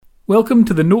Welcome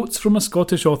to the Notes from a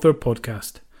Scottish Author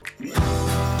podcast.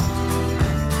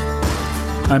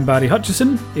 I'm Barry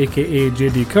Hutchison, aka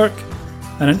JD Kirk,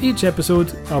 and in each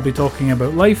episode I'll be talking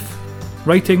about life,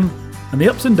 writing, and the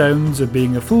ups and downs of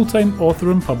being a full-time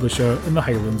author and publisher in the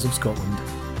Highlands of Scotland.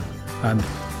 And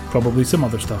probably some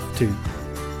other stuff too.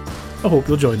 I hope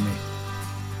you'll join me.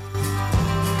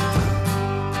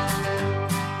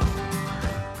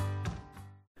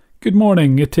 Good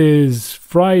morning, it is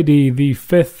Friday the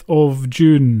 5th of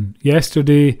June.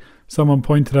 Yesterday someone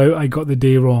pointed out I got the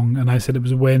day wrong and I said it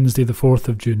was Wednesday the 4th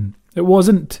of June. It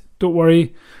wasn't, don't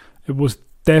worry, it was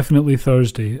definitely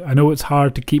Thursday. I know it's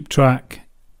hard to keep track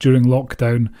during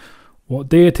lockdown what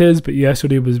day it is, but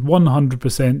yesterday was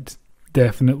 100%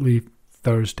 definitely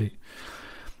Thursday.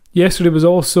 Yesterday was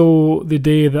also the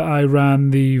day that I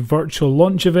ran the virtual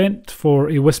launch event for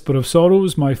A Whisper of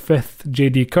Sorrows, my 5th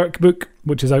JD Kirk book,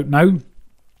 which is out now.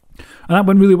 And that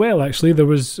went really well, actually. There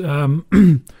was, I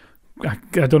don't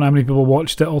know how many people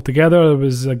watched it altogether. There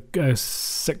was a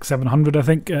 600-700, I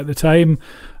think, at the time,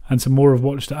 and some more have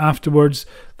watched it afterwards.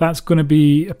 That's going to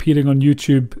be appearing on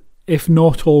YouTube, if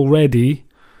not already,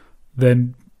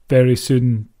 then very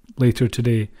soon later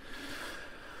today.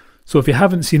 So if you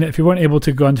haven't seen it, if you weren't able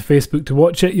to go onto Facebook to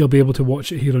watch it, you'll be able to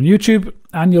watch it here on YouTube,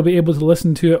 and you'll be able to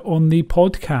listen to it on the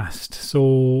podcast.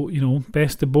 So,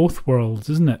 best of both worlds,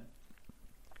 isn't it?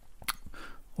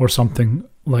 Or something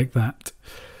like that.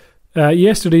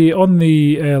 Yesterday on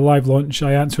the live launch,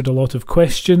 I answered a lot of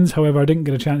questions. However, I didn't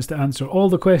get a chance to answer all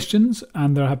the questions,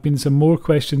 and there have been some more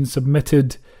questions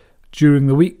submitted during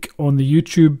the week on the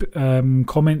YouTube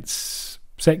comments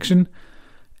section.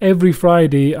 Every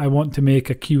Friday, I want to make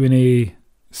a Q&A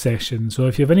session. So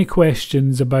if you have any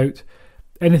questions about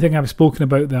anything I've spoken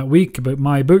about that week, about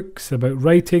my books, about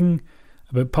writing,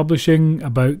 about publishing,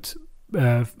 about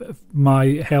my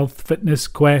health fitness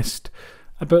quest,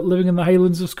 about living in the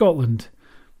Highlands of Scotland,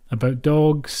 about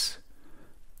dogs,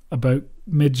 about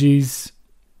midges,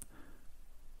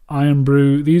 Iron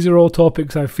Brew, these are all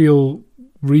topics I feel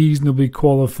reasonably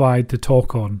qualified to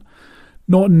talk on.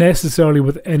 Not necessarily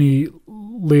with any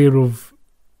layer of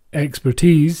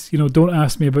expertise. Don't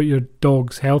ask me about your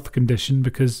dog's health condition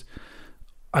because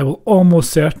I will almost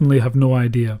certainly have no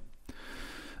idea.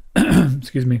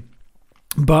 Excuse me.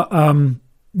 But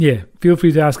feel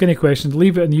free to ask any questions.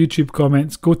 Leave it in the YouTube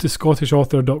comments. Go to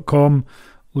scottishauthor.com,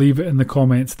 leave it in the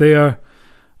comments there,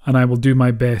 and I will do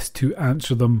my best to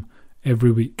answer them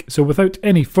every week. So without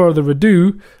any further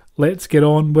ado, let's get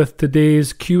on with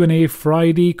today's Q&A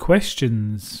Friday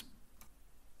questions.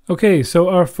 Okay, so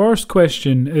our first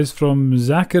question is from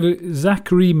Zachary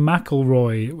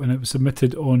McElroy when it was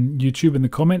submitted on YouTube in the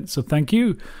comments, so thank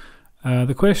you.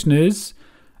 The question is,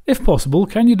 if possible,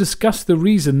 can you discuss the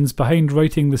reasons behind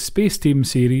writing the Space Team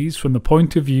series from the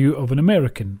point of view of an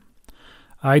American?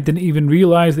 I didn't even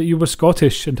realise that you were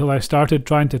Scottish until I started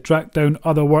trying to track down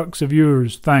other works of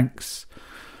yours. Thanks.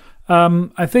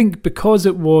 I think because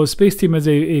it was Space Team is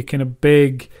a kind of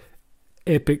big,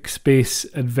 epic space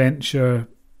adventure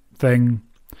thing,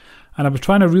 and I was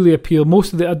trying to really appeal.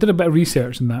 I did a bit of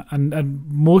research in that, and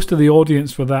most of the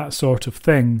audience for that sort of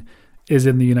thing is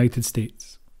in the United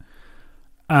States.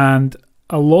 And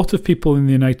a lot of people in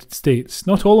the United States,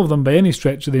 not all of them by any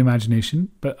stretch of the imagination,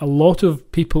 but a lot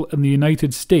of people in the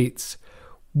United States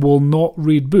will not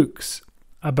read books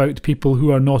about people who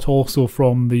are not also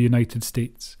from the United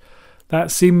States.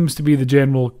 That seems to be the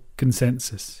general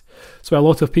consensus. So a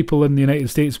lot of people in the United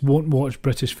States won't watch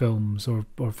British films or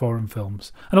foreign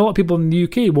films. And a lot of people in the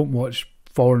UK won't watch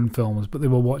foreign films, but they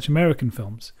will watch American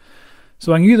films.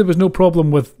 So I knew there was no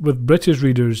problem with British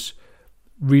readers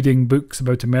reading books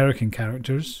about American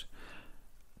characters,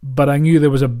 but I knew there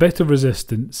was a bit of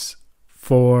resistance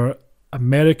for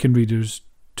American readers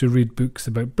to read books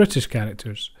about British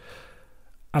characters.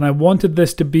 And I wanted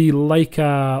this to be like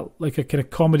a kind of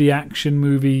comedy action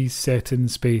movie set in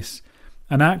space.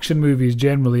 And action movies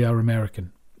generally are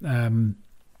American.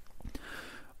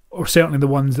 Or certainly the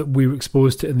ones that we were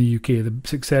exposed to in the UK.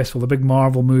 The big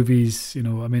Marvel movies,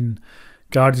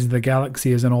 Guardians of the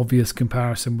Galaxy is an obvious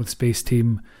comparison with Space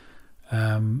Team.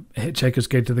 Hitchhiker's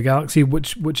Guide to the Galaxy,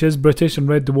 which is British, and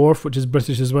Red Dwarf, which is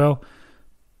British as well.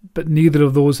 But neither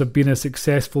of those have been as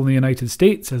successful in the United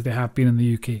States as they have been in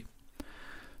the UK.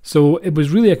 So it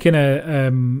was really a kind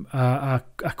of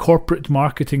a corporate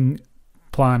marketing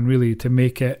plan, really, to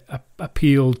make it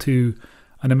appeal to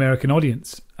an American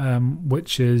audience,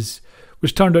 which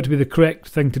turned out to be the correct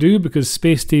thing to do because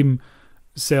Space Team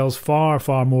sells far,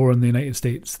 far more in the United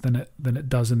States than it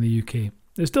does in the UK.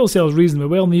 It still sells reasonably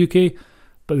well in the UK,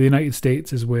 but the United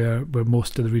States is where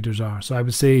most of the readers are. So I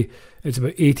would say it's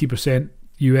about 80%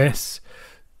 US,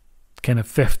 kind of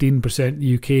 15%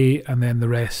 UK, and then the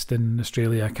rest in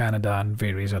Australia, Canada, and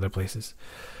various other places.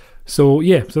 So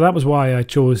that was why I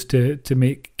chose to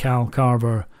make Cal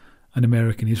Carver an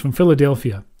American. He's from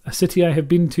Philadelphia, a city I have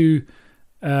been to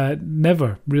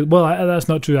never. That's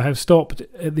not true. I have stopped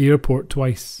at the airport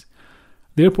twice.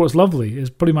 The airport's lovely. It's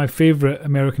probably my favourite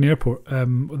American airport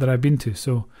that I've been to.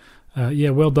 So,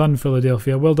 well done,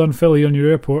 Philadelphia. Well done, Philly, on your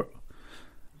airport.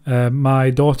 My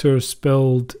daughter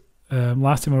spilled...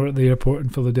 last time I were at the airport in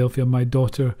Philadelphia, my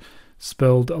daughter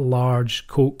spilled a large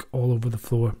Coke all over the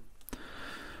floor,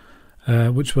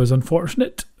 which was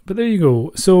unfortunate. But there you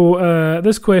go. So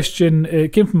this question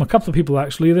came from a couple of people,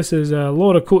 actually. This is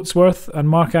Laura Coatsworth, and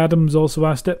Mark Adams also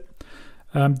asked it.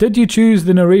 Did you choose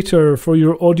the narrator for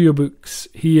your audiobooks?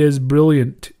 He is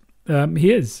brilliant.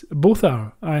 He is. Both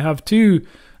are. I have two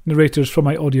narrators for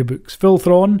my audiobooks. Phil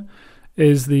Thrawn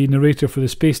is the narrator for the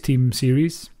Space Team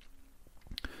series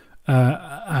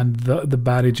and the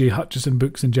Barry J. Hutchison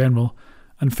books in general.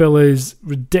 And Phil is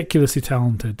ridiculously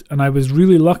talented. And I was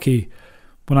really lucky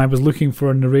when I was looking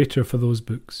for a narrator for those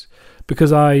books, because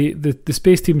the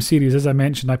Space Team series, as I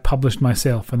mentioned, I published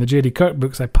myself, and the J.D. Kirk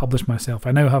books I published myself.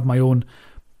 I now have my own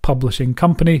publishing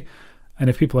company, and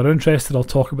if people are interested, I'll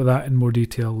talk about that in more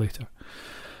detail later.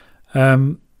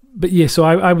 So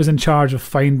I was in charge of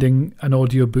finding an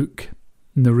audiobook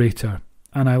narrator,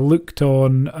 and I looked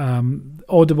on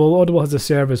Audible. Audible has a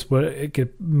service where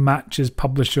it matches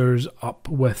publishers up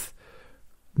with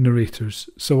narrators.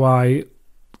 So I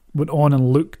went on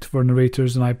and looked for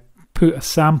narrators, and I put a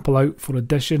sample out for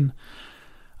audition,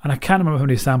 and I can't remember how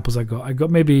many samples I got. I got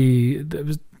maybe, it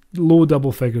was low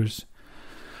double figures,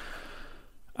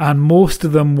 and most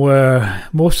of them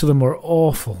were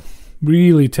awful,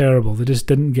 really terrible. They just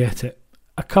didn't get it.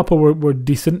 A couple were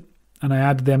decent, and I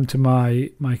added them to my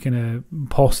kind of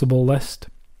possible list.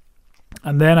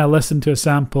 And then I listened to a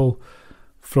sample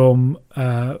from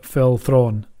Phil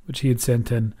Thrawn, which he had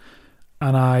sent in,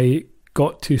 and I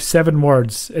got to 7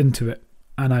 words into it,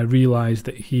 and I realised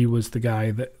that he was the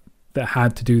guy that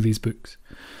had to do these books,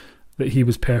 that he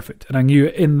was perfect. And I knew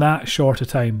in that short a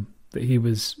time that he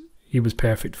was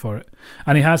perfect for it.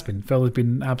 And he has been. Phil has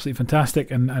been absolutely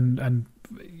fantastic. And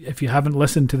if you haven't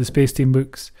listened to the Space Team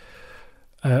books,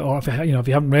 or if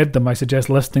you haven't read them, I suggest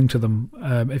listening to them.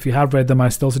 If you have read them, I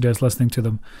still suggest listening to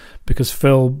them, because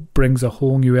Phil brings a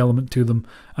whole new element to them.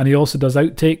 And he also does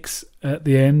outtakes at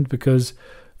the end, because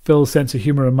Phil's sense of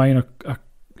humour and mine are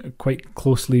quite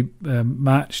closely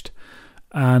matched,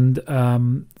 and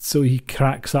so he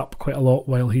cracks up quite a lot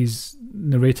while he's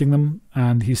narrating them,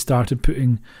 and he started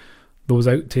putting those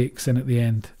outtakes in at the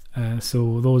end.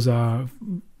 So those are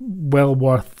well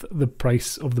worth the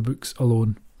price of the books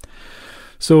alone.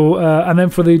 So, and then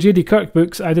for the J.D. Kirk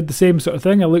books, I did the same sort of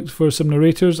thing. I looked for some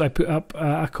narrators. I put up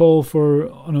a call for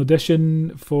an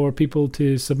audition for people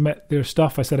to submit their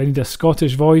stuff. I said I need a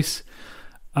Scottish voice,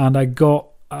 and I got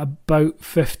about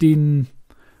 15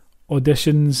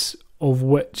 auditions, of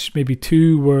which maybe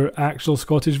 2 were actual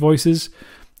Scottish voices,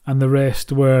 and the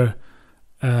rest were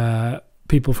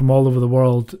people from all over the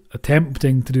world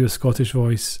attempting to do a Scottish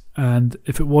voice. And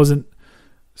if it wasn't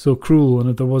so cruel, and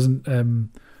if there wasn't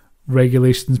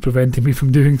regulations preventing me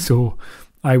from doing so,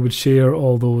 I would share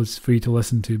all those for you to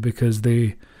listen to, because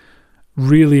they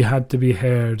really had to be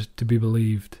heard to be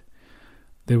believed.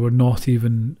 They were not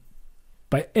even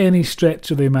by any stretch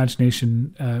of the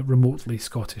imagination remotely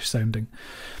Scottish sounding.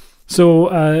 So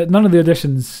none of the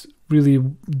auditions really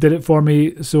did it for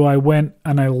me, so I went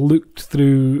and I looked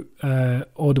through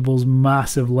Audible's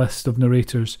massive list of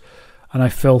narrators, and I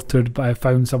filtered, but I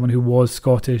found someone who was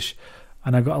Scottish,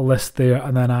 and I got a list there,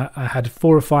 and then I had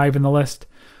 4 or 5 in the list,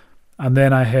 and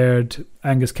then I heard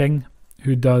Angus King,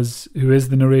 who is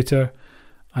the narrator,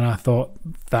 and I thought,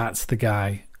 that's the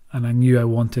guy, and I knew I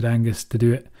wanted Angus to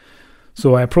do it.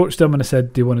 So I approached him and I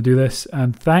said, do you want to do this?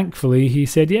 And thankfully he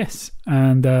said yes,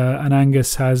 and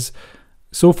Angus has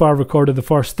so far recorded the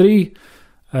first 3,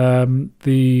 and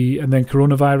then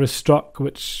coronavirus struck,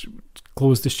 which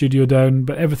closed the studio down,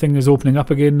 but everything is opening up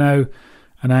again now,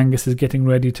 and Angus is getting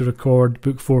ready to record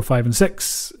book 4, 5 and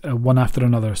 6 one after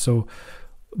another. So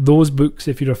those books,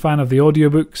 if you're a fan of the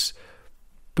audiobooks,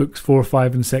 books 4,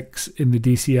 5 and 6 in the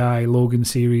DCI Logan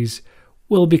series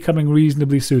will be coming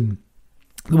reasonably soon.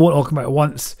 They won't all come out at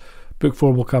once. Book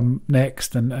 4 will come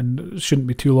next, and shouldn't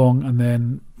be too long, and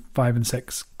then 5 and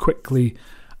 6 quickly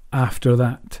after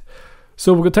that.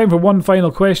 So we've got time for one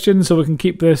final question, so we can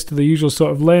keep this to the usual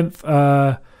sort of length.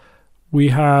 We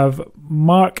have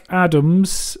Mark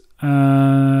Adams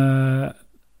has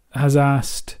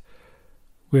asked,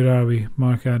 where are we?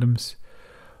 Mark Adams.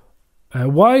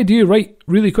 Why do you write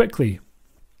really quickly?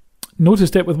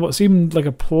 noticed it with what seemed like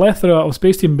a plethora of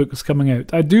Space Team books coming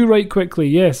out. I do write quickly,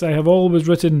 yes. I have always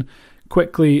written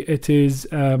quickly. It is,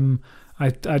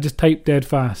 I just type dead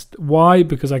fast. Why?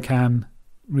 Because I can,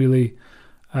 really.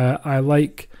 I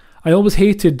always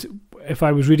hated, if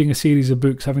I was reading a series of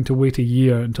books, having to wait a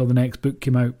year until the next book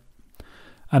came out.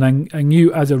 And I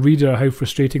knew as a reader how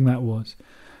frustrating that was.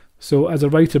 So as a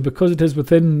writer, because it is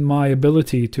within my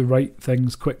ability to write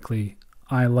things quickly,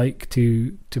 I like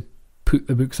to put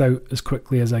the books out as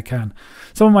quickly as I can.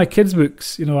 Some of my kids'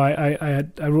 books, I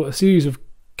wrote a series of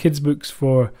kids' books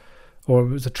or it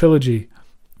was a trilogy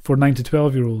for 9 to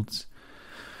 12-year-olds.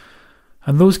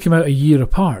 And those came out a year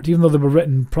apart. Even though they were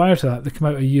written prior to that, they came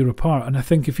out a year apart. And I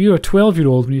think if you're a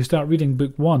 12-year-old when you start reading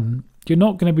book 1, you're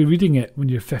not going to be reading it when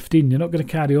you're 15. You're not going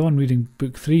to carry on reading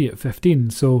book 3 at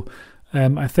 15. So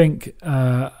I think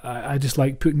I just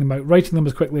like putting them out, writing them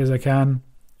as quickly as I can,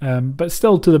 but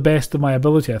still to the best of my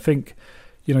ability. I think,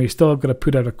 you still have got to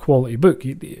put out a quality book.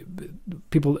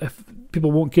 People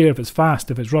won't care if it's fast,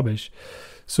 if it's rubbish.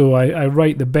 So I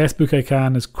write the best book I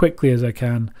can as quickly as I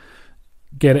can,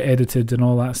 get it edited and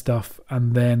all that stuff,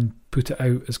 and then put it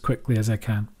out as quickly as I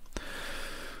can.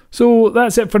 So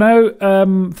that's it for now.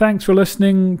 Thanks for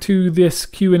listening to this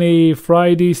Q&A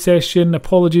Friday session.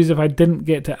 Apologies if I didn't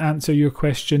get to answer your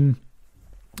question,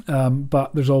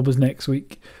 but there's always next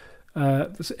week.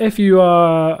 If you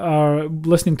are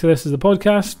listening to this as a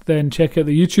podcast, then check out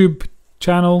the YouTube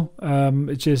channel.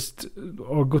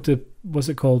 Or go to, what's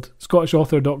it called?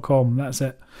 ScottishAuthor.com. That's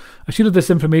it. I should have this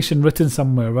information written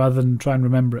somewhere rather than try and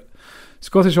remember it.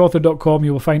 ScottishAuthor.com.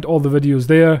 You will find all the videos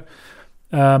there.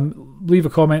 Leave a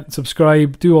comment,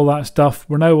 subscribe, do all that stuff.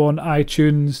 We're now on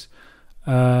iTunes,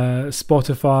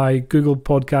 Spotify, Google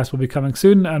Podcasts will be coming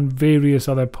soon, and various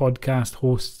other podcast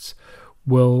hosts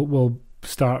will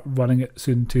start running it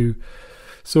soon too.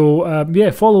 So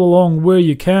follow along where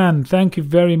you can. Thank you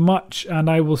very much, and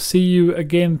I will see you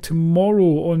again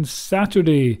tomorrow on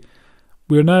Saturday.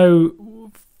 We're now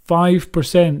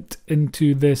 5%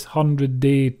 into this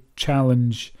 100-day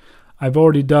challenge. I've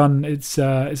already done, it's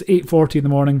 8:40 in the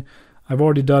morning. I've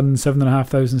already done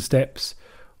 7,500 steps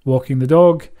walking the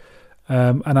dog.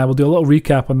 And I will do a little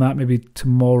recap on that maybe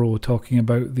tomorrow, talking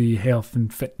about the health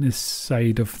and fitness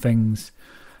side of things.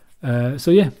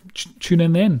 Tune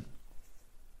in then.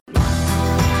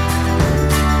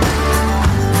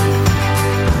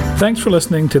 Thanks for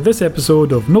listening to this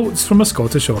episode of Notes from a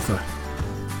Scottish Author.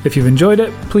 If you've enjoyed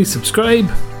it, please subscribe,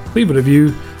 leave a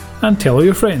review, and tell all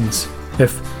your friends,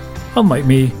 if, unlike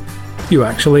me, you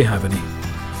actually have any.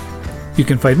 You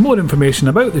can find more information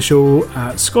about the show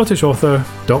at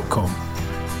scottishauthor.com.